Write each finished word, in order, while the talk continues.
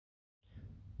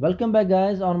Welcome back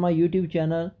guys on my YouTube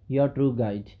channel, Your True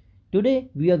Guide. Today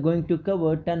we are going to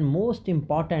cover 10 most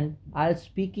important IELTS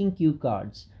speaking cue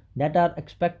cards that are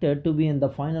expected to be in the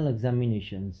final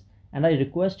examinations. And I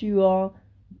request you all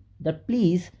that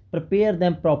please prepare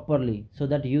them properly so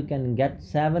that you can get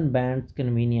 7 bands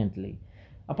conveniently.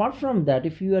 Apart from that,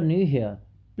 if you are new here,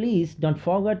 please don't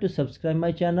forget to subscribe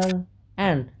my channel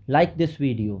and like this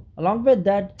video. Along with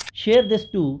that, share this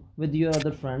too with your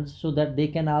other friends so that they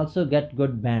can also get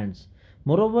good bands.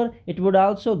 Moreover, it would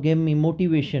also give me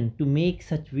motivation to make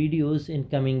such videos in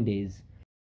coming days.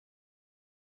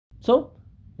 So,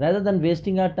 rather than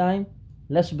wasting our time,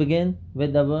 let's begin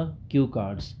with our cue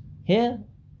cards. Here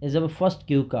is our first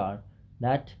cue card,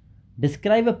 that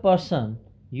describe a person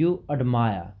you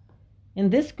admire.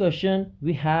 In this question,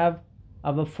 we have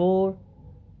our 4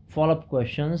 follow-up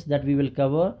questions that we will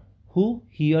cover: who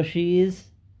he or she is,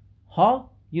 how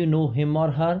you know him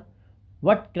or her,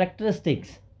 what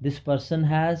characteristics this person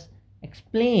has,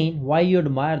 explain why you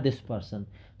admire this person.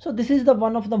 So this is the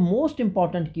one of the most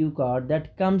important cue card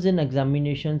that comes in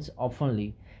examinations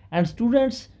oftenly, and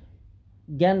students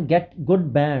can get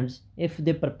good bands if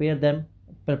they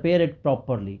prepare it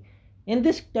properly. In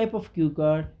this type of cue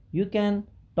card, you can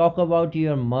talk about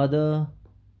your mother,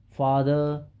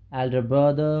 father, elder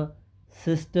brother,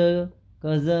 sister,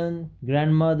 cousin,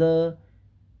 grandmother,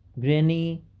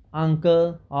 granny,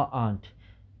 uncle, or aunt.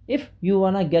 If you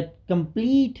wanna get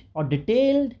complete or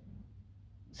detailed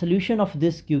solution of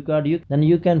this cue card, then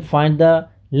you can find the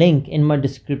link in my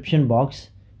description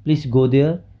box. Please go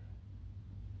there.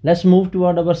 Let's move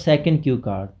toward our second cue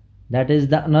card. That is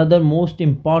the another most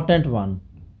important one,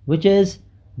 which is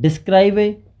describe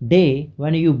a day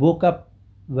when you woke up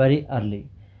very early.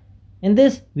 In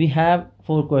this we have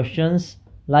 4 questions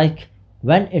like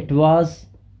when it was,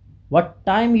 what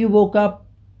time you woke up,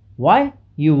 why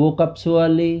you woke up so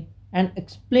early, and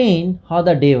explain how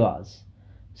the day was.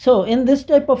 So in this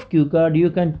type of cue card, you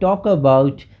can talk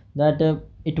about that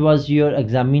it was your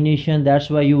examination, that's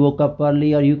why you woke up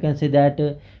early, or you can say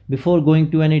that before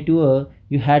going to any tour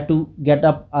you had to get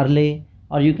up early,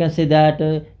 or you can say that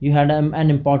you had an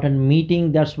important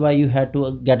meeting, that's why you had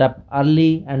to get up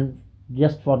early and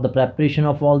just for the preparation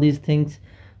of all these things.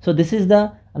 So this is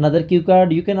the another cue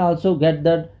card. You can also get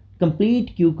that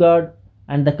complete cue card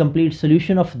and the complete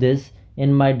solution of this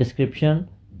in my description,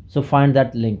 so find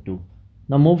that link too.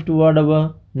 Now move toward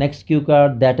our next cue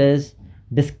card, that is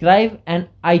describe an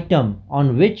item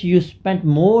on which you spent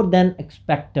more than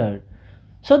expected.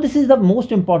 So this is the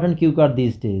most important cue card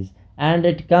these days, and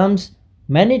it comes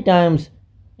many times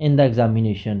in the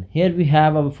examination. Here we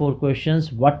have our 4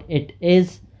 questions: what it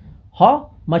is,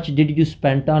 how much did you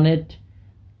spend on it,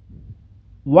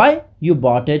 why you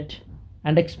bought it,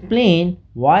 and explain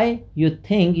why you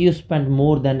think you spent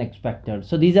more than expected.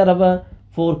 So these are our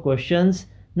 4 questions.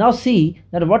 Now see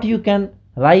that what you can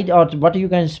write or what you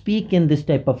can speak in this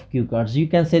type of cue cards. You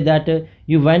can say that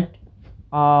you went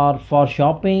for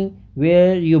shopping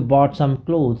where you bought some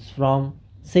clothes from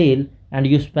sale and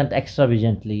you spent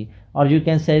extravagantly, or you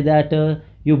can say that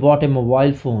you bought a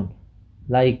mobile phone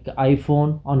like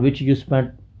iPhone on which you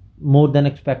spent more than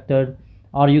expected,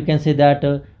 or you can say that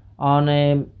on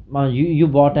a you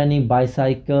bought any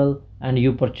bicycle and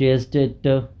you purchased it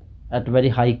at very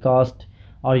high cost,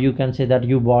 or you can say that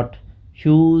you bought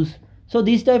shoes. So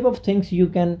these type of things you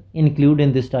can include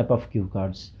in this type of cue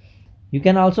cards. You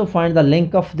can also find the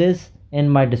link of this in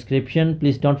my description.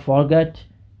 Please don't forget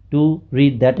to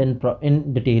read that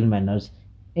in detailed manners.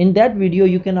 In that video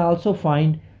you can also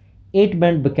find 8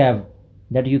 band vocab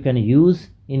that you can use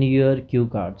in your cue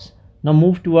cards. Now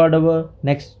move toward our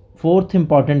next 4th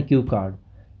important cue card,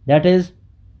 that is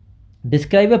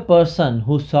describe a person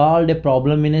who solved a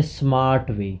problem in a smart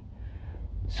way.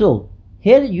 So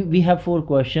here we have 4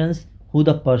 questions: who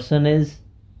the person is,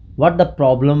 what the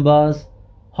problem was,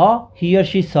 how he or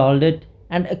she solved it,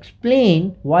 and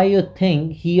explain why you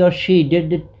think he or she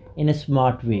did it in a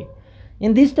smart way.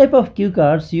 In this type of cue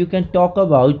cards, you can talk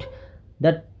about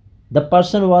that the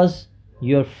person was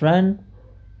your friend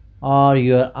or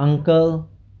your uncle,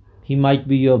 he might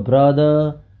be your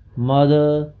brother,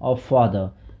 mother, or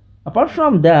father. Apart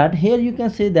from that, here you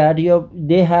can say that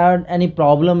they had any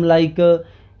problem like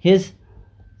his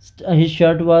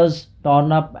shirt was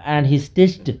torn up and he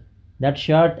stitched that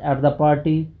shirt at the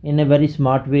party in a very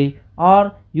smart way,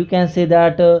 or you can say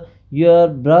that your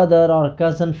brother or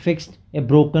cousin fixed a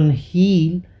broken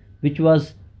heel which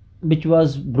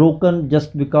was broken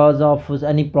just because of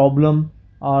any problem,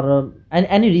 or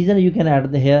any reason you can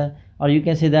add here, or you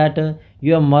can say that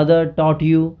your mother taught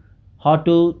you how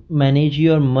to manage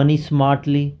your money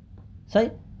smartly.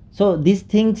 So So these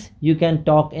things you can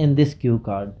talk in this cue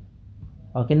card.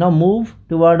 Okay, now move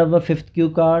toward our fifth cue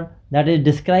card, that is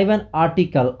describe an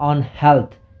article on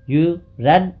health you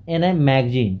read in a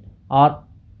magazine or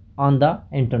on the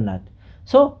internet.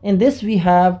 So in this we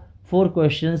have four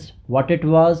questions: what it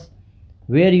was,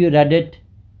 where you read it,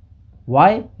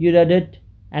 why you read it,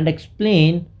 and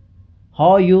explain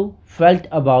how you felt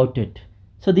about it.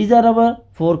 So these are our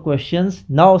four questions.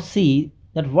 Now see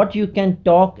that what you can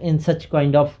talk in such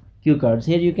kind of cue cards.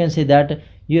 Here you can say that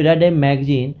you read a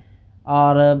magazine,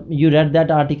 or you read that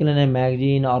article in a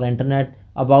magazine or internet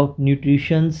about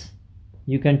nutritions.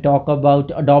 You can talk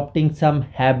about adopting some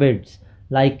habits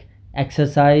like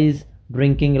exercise,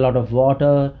 drinking a lot of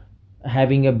water,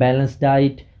 having a balanced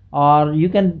diet, or you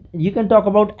can talk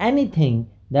about anything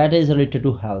that is related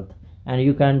to health, and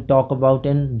you can talk about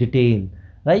in detail,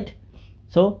 right?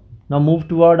 So now move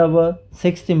toward our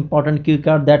sixth important cue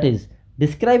card, that is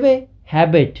describe a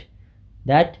habit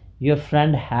that your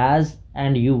friend has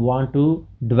and you want to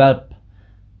develop.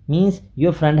 Means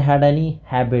your friend had any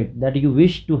habit that you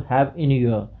wish to have in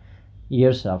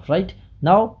yourself, right?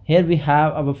 Now here we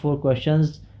have our four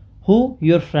questions: who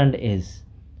your friend is,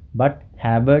 what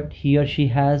habit he or she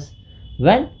has,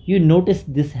 when you notice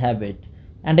this habit,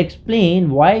 and explain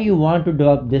why you want to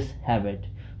develop this habit.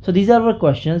 So these are our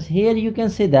questions. Here you can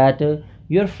say that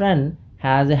your friend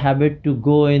has a habit to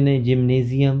go in a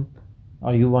gymnasium,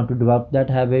 or you want to develop that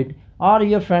habit, or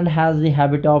your friend has the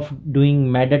habit of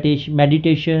doing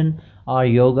meditation or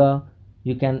yoga.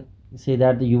 You can say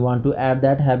that you want to add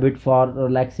that habit for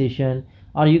relaxation,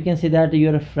 or you can say that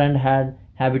your friend had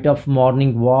habit of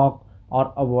morning walk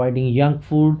or avoiding junk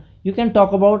food. You can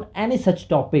talk about any such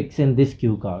topics in this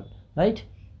cue card, right?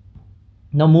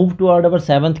 Now move toward our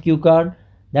seventh cue card,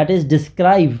 that is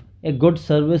describe a good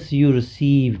service you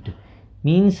received.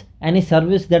 Means any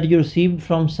service that you received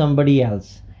from somebody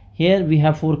else. Here we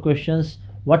have four questions: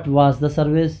 what was the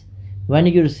service, when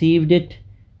you received it,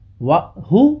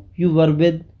 who you were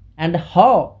with, and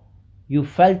how you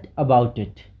felt about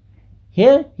it.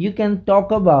 Here you can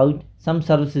talk about some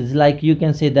services, like you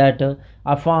can say that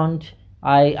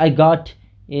I got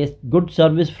a good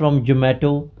service from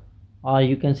Zomato, or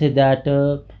you can say that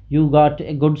you got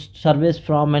a good service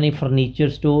from any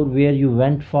furniture store where you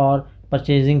went for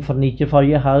purchasing furniture for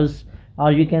your house,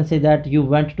 or you can say that you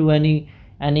went to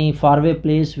any faraway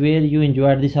place where you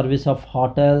enjoyed the service of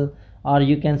hotel, or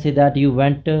you can say that you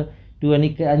went to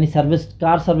any service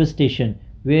car service station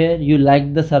where you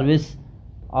liked the service,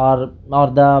 or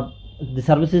the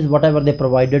services whatever they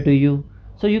provided to you.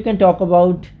 So you can talk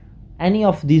about any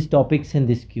of these topics in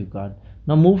this cue card.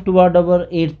 Now move toward our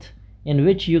eighth, in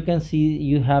which you can see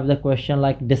you have the question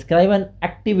like describe an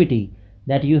activity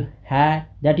that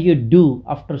you do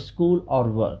after school or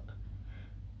work.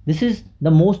 This is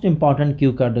the most important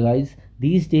cue card, guys.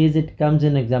 These days it comes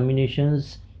in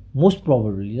examinations most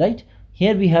probably, right?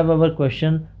 Here we have our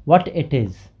question: what it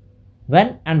is,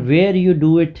 when and where you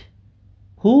do it,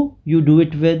 who you do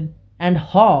it with, and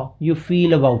how you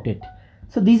feel about it.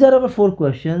 So these are our four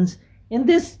questions. In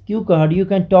this cue card you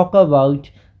can talk about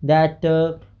that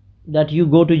that you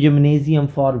go to gymnasium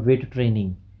for weight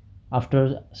training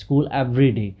after school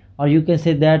every day, or you can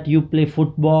say that you play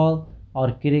football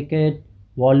or cricket,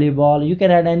 volleyball. You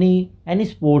can add any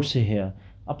sports here.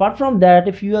 Apart from that,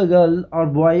 if you are a girl or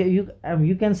boy,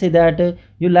 you can say that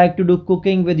you like to do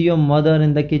cooking with your mother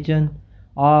in the kitchen,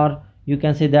 or you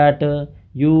can say that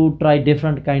you try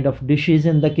different kind of dishes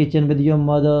in the kitchen with your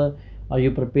mother, or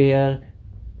you prepare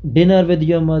dinner with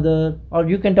your mother, or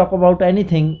you can talk about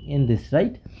anything in this,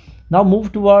 right? Now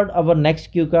move toward our next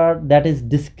cue card, that is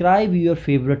describe your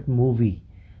favorite movie.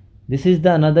 This is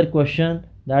the another question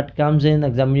that comes in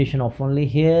examination oftenly.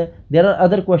 Here there are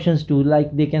other questions too,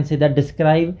 like they can say that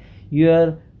describe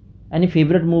your any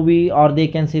favorite movie, or they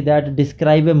can say that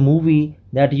describe a movie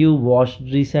that you watched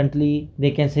recently.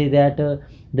 They can say that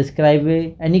describe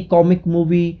any comic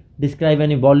movie, describe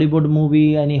any Bollywood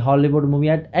movie, any Hollywood movie.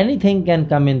 Anything can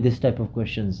come in this type of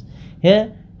questions.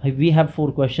 Here we have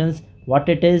four questions: what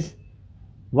it is,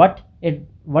 what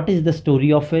is the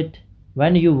story of it,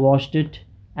 when you watched it,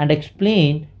 and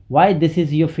explain why this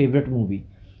is your favorite movie.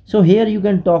 So here you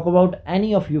can talk about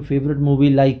any of your favorite movie,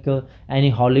 like any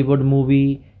Hollywood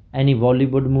movie, any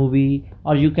Bollywood movie,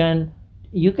 or you can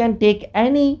take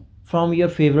any from your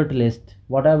favorite list.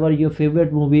 Whatever your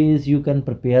favorite movie is, you can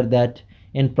prepare that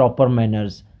in proper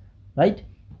manners, right?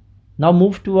 Now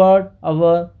move toward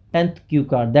our 10th cue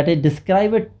card, that is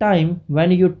describe a time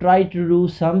when you try to do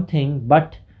something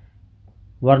but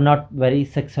were not very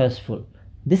successful.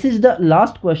 This is the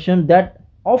last question that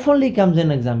oftenly comes in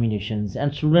examinations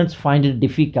and students find it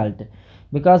difficult.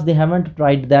 because they haven't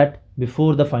tried that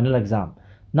before the final exam.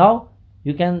 Now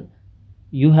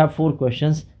you have 4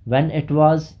 questions: when it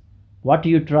was, what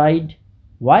you tried,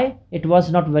 why it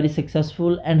was not very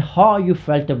successful, and how you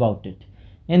felt about it.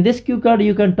 In this cue card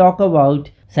you can talk about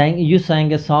you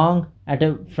sang a song at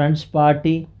a friend's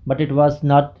party but it was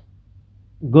not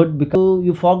good because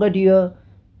you forgot your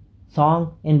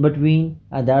song in between,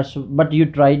 and that's but you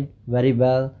tried very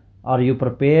well, or you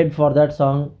prepared for that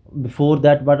song before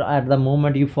that but at the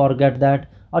moment you forget that.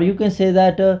 Or you can say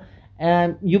that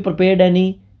you prepared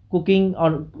any cooking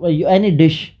or any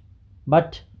dish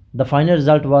but the final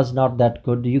result was not that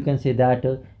good. You can say that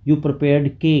you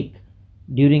prepared cake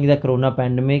during the corona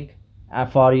pandemic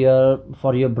for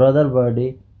your brother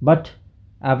birthday but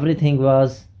everything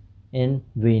was in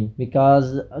vain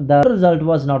because the result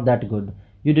was not that good.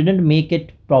 You didn't make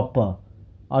it proper,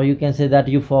 or you can say that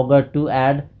you forgot to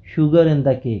add sugar in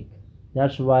the cake.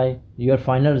 That's why your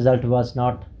final result was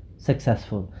not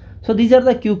successful. So these are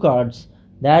the cue cards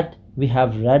that we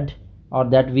have read or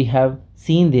that we have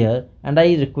seen there, and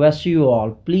I request you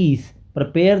all, please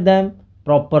prepare them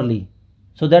properly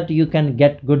so that you can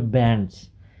get good bands.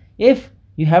 If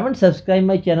you haven't subscribed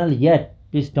my channel yet,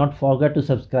 please don't forget to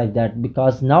subscribe that,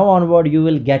 because now onward you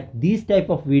will get these type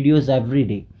of videos every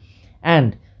day.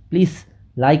 And please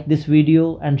like this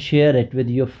video and share it with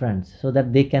your friends so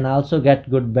that they can also get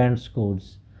good band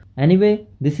scores. Anyway,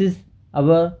 this is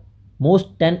our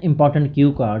most 10 important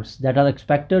cue cards that are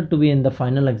expected to be in the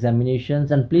final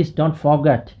examinations, and please don't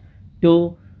forget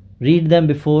to read them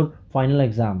before final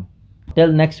exam.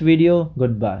 Till next video,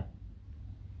 goodbye.